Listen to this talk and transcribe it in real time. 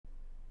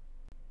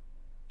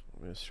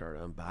I'm going to start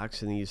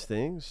unboxing these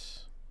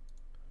things.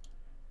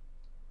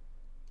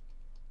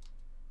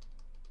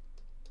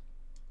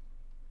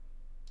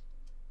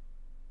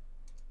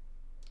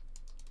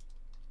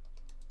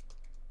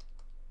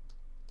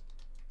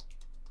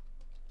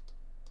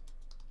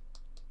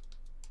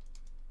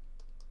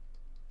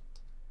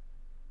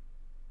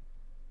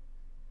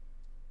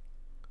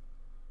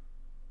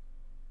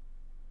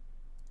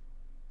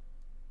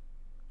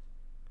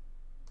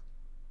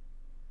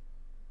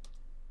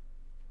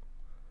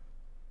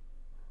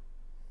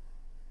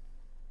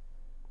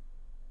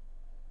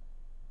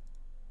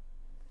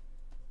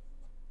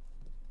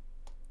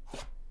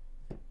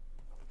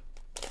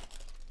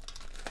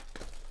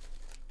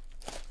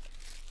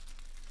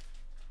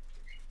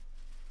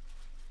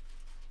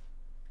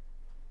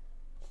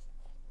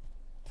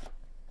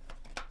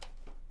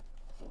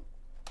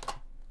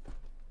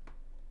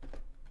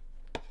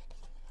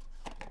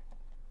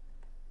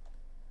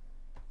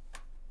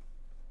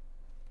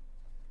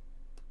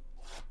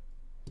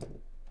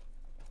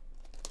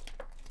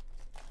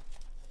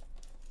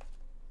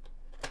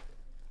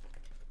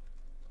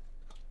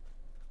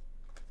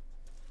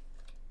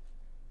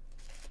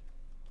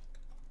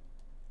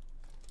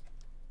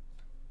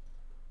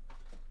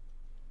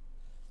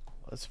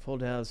 Let's pull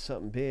down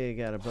something big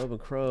out of Bowman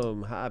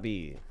Chrome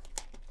Hobby.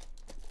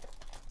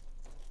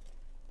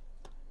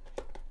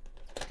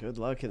 Good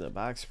luck in the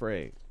box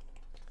break.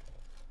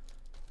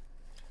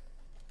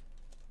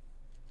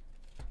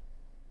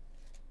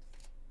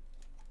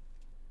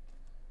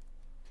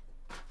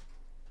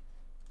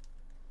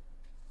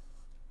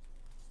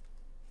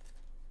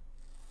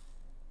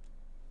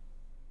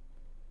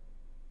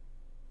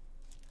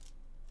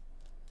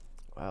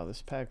 Wow,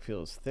 this pack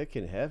feels thick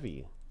and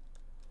heavy.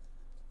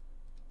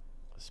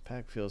 This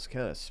pack feels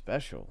kind of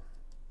special.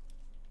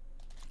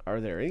 Are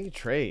there any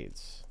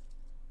trades?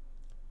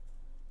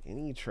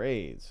 Any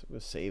trades? We'll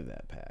save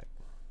that pack.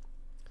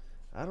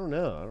 I don't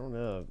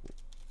know.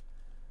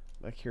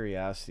 My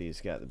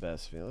curiosity's got the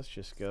best of me. Let's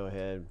just go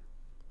ahead.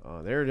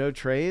 Oh, there are no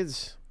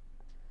trades?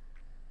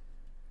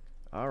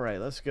 All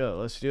right, let's go.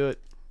 Let's do it.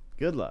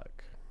 Good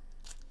luck.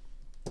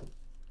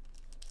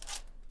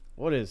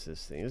 What is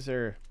this thing?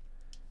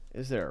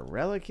 Is there a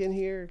relic in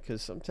here?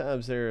 Because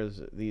sometimes there's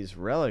these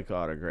relic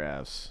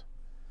autographs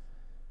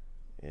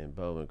in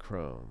Bowman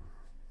Chrome.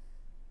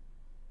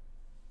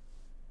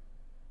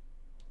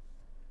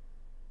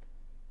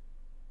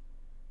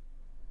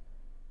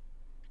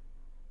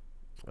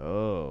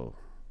 Oh,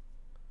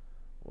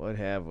 what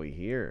have we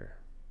here?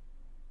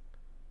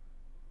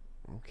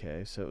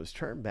 Okay, so it was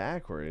turned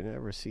backward. I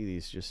never see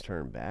these just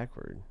turned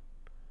backward.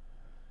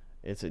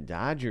 It's a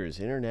Dodgers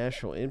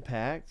International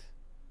Impact.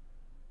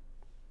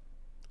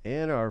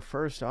 And our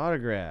first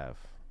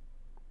autograph.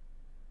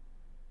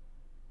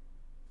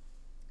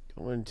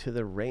 Going to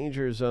the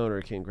Rangers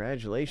owner.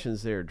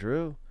 Congratulations there,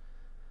 Drew.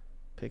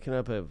 Picking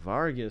up a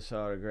Vargas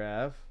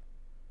autograph.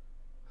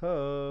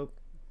 Hope.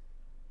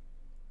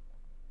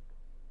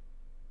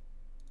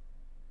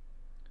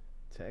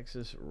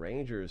 Texas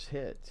Rangers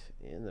hit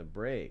in the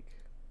break.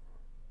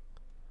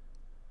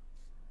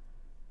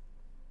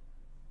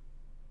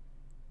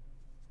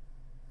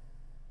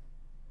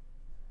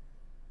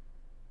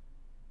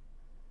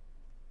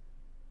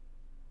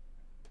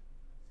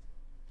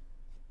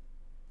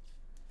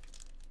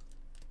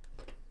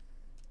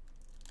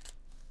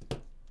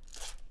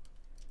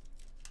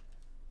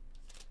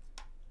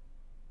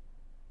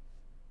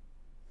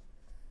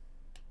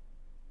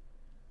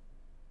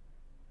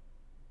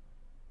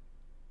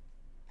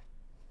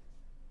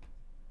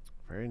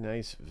 Very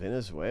nice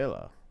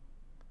Venezuela.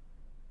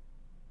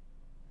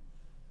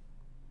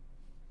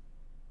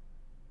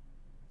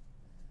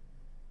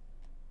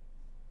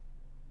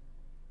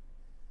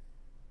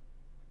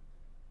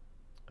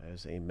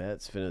 There's a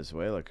Mets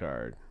Venezuela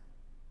card.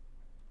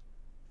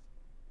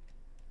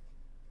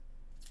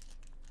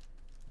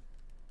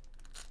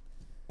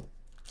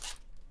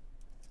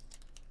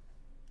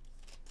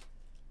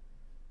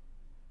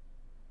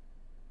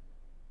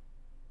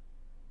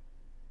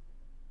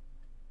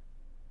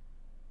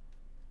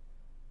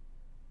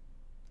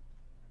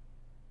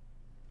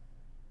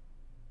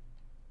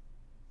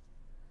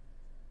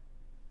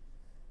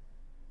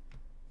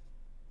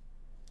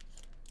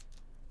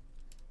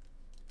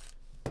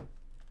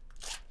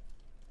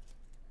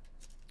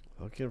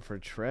 Looking for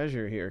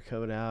treasure here,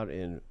 coming out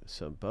in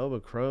some Bowman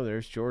Chrome.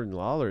 There's Jordan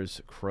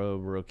Lawler's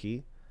Chrome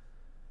rookie.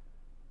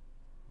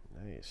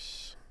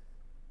 Nice.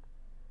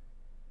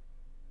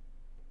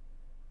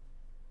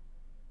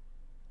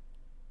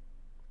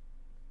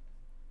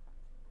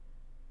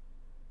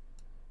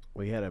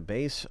 We had a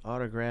base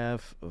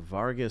autograph of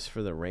Vargas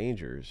for the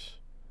Rangers.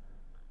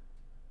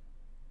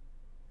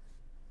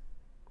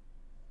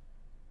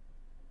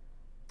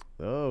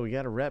 Oh, we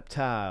got a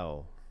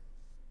reptile.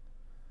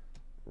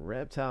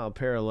 Reptile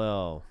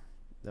parallel.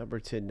 Number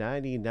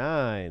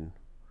 299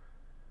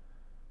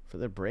 for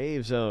the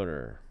Braves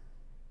owner.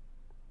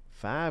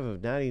 5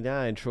 of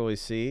 99, Troy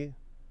C.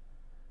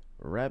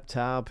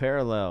 Reptile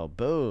parallel.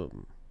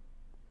 Boom.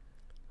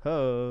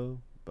 Ho.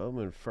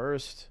 Bowman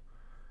first.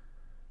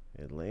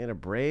 Atlanta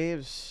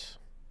Braves.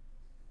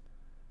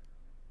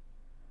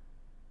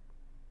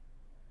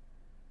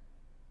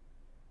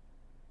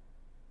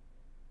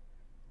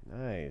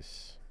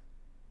 Nice.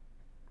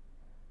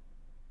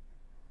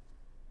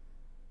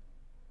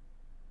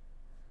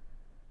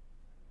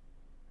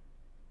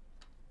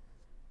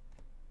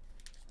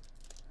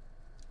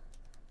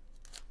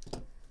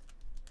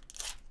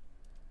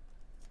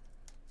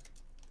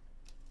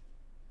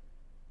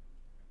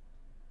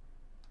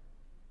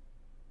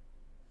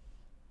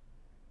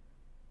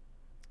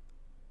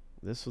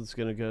 This one's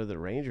going to go to the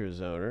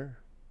Rangers owner,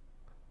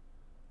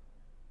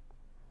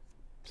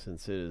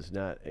 since it is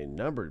not a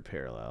numbered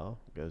parallel.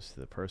 It goes to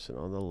the person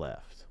on the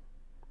left.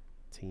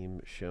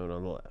 Team shown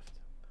on the left.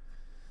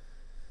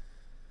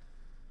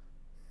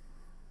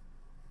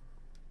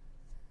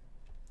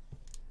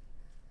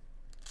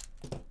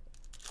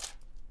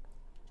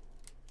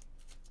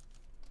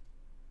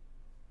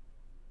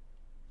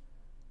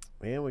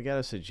 And we got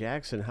us a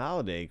Jackson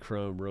Holiday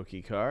Chrome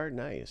rookie card.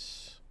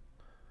 Nice.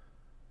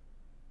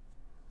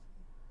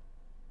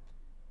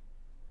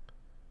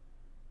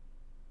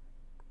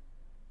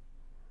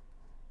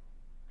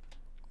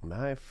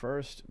 My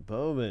first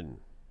Bowman.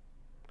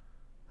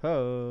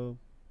 Ho.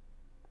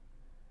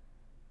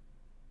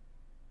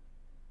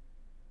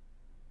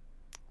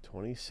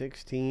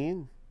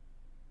 2016.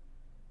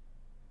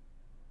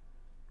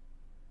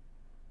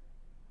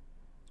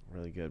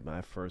 Really good.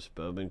 My first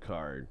Bowman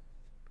card.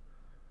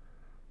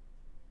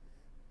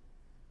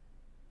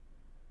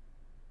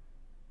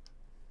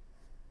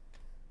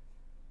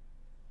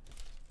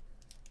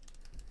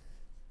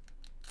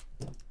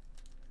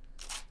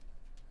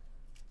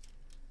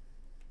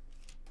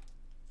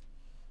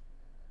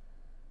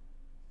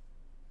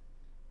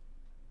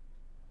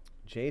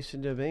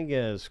 Jason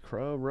Dominguez,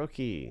 Chrome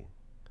rookie.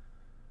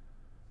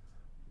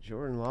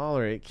 Jordan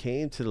Lawler, it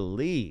came to the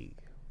league.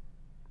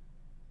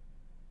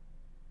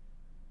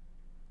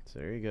 So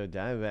there you go,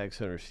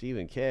 Diamondbacks owner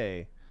Stephen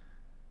K.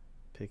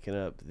 picking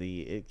up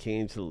the It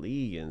Came to the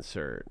League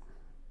insert.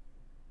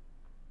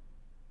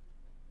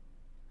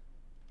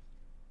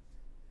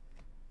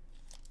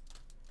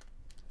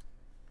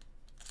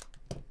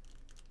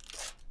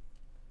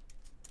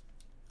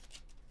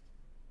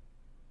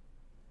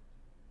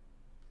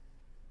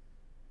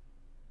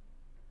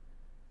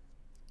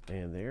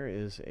 And there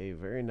is a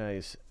very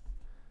nice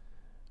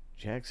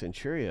Jackson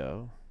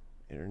Churio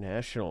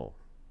International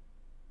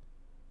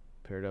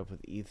paired up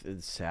with Ethan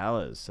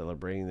Salas,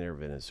 celebrating their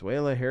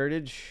Venezuela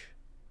heritage.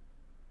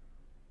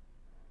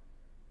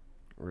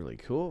 Really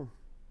cool.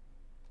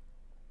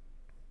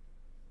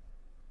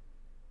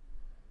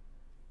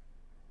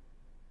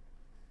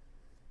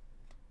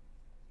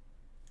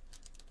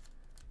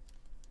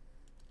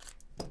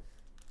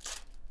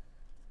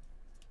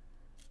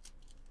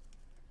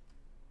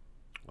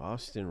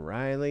 Austin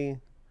Riley.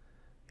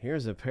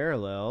 Here's a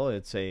parallel.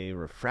 It's a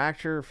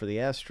refractor for the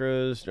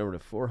Astros, number to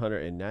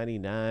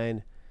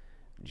 499,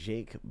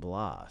 Jake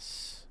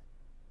Bloss.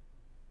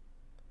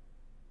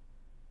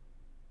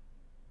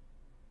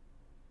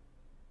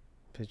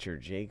 Pitcher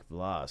Jake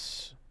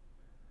Bloss.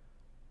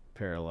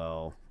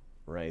 Parallel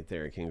right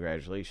there.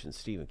 Congratulations,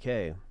 Stephen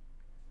K.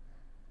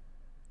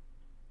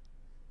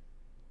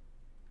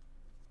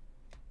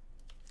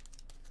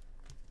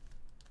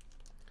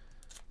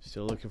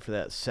 Still looking for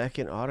that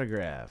second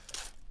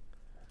autograph.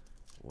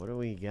 What do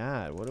we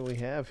got? What do we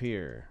have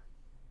here?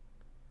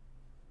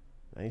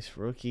 Nice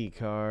rookie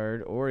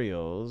card.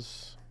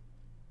 Orioles.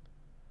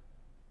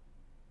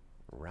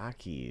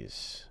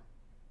 Rockies.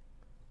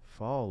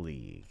 Fall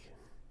League.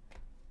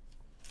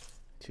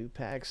 2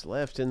 packs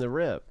left in the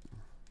rip.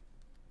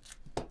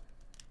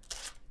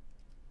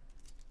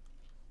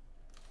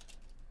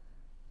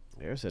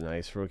 There's a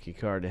nice rookie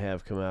card to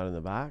have come out in the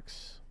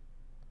box.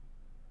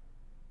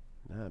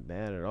 Not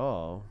bad at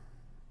all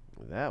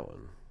with that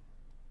one.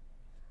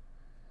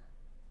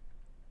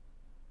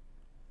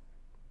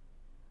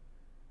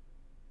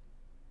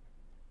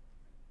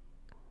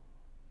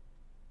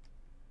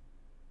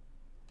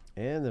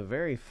 And the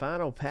very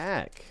final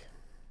pack.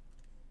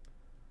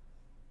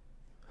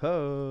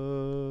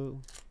 Ho!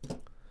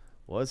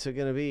 What's it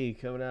going to be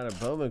coming out of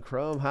Bowman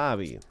Chrome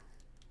Hobby?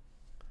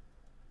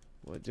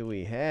 What do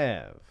we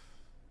have?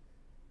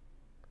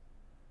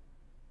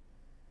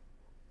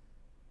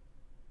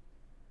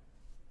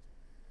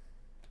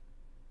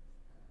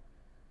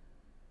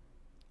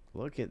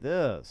 Look at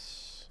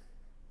this.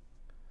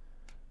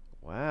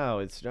 Wow,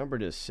 it's numbered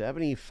to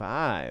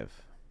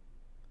 75.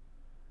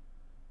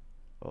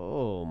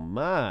 Oh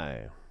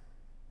my.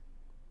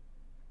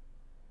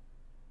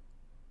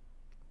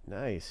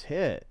 Nice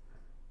hit.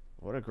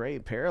 What a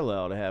great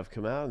parallel to have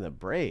come out in the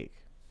break.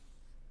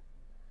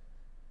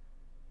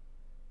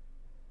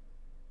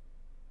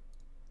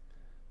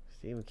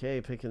 Stephen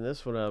K picking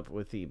this one up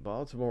with the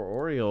Baltimore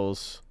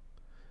Orioles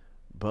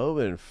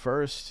Bowman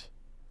first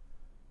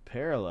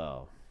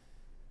parallel.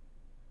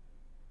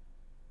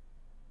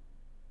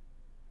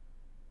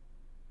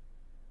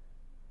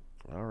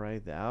 All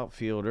right, the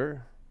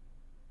outfielder.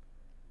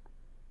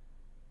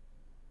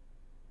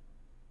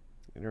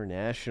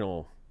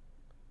 International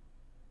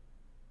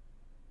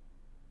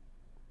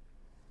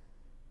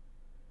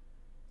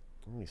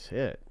Nice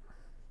hit.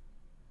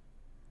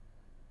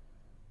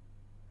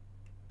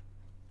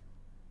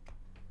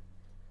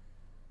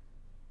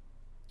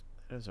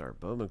 That is our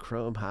Bowman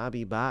Chrome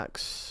hobby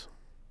box.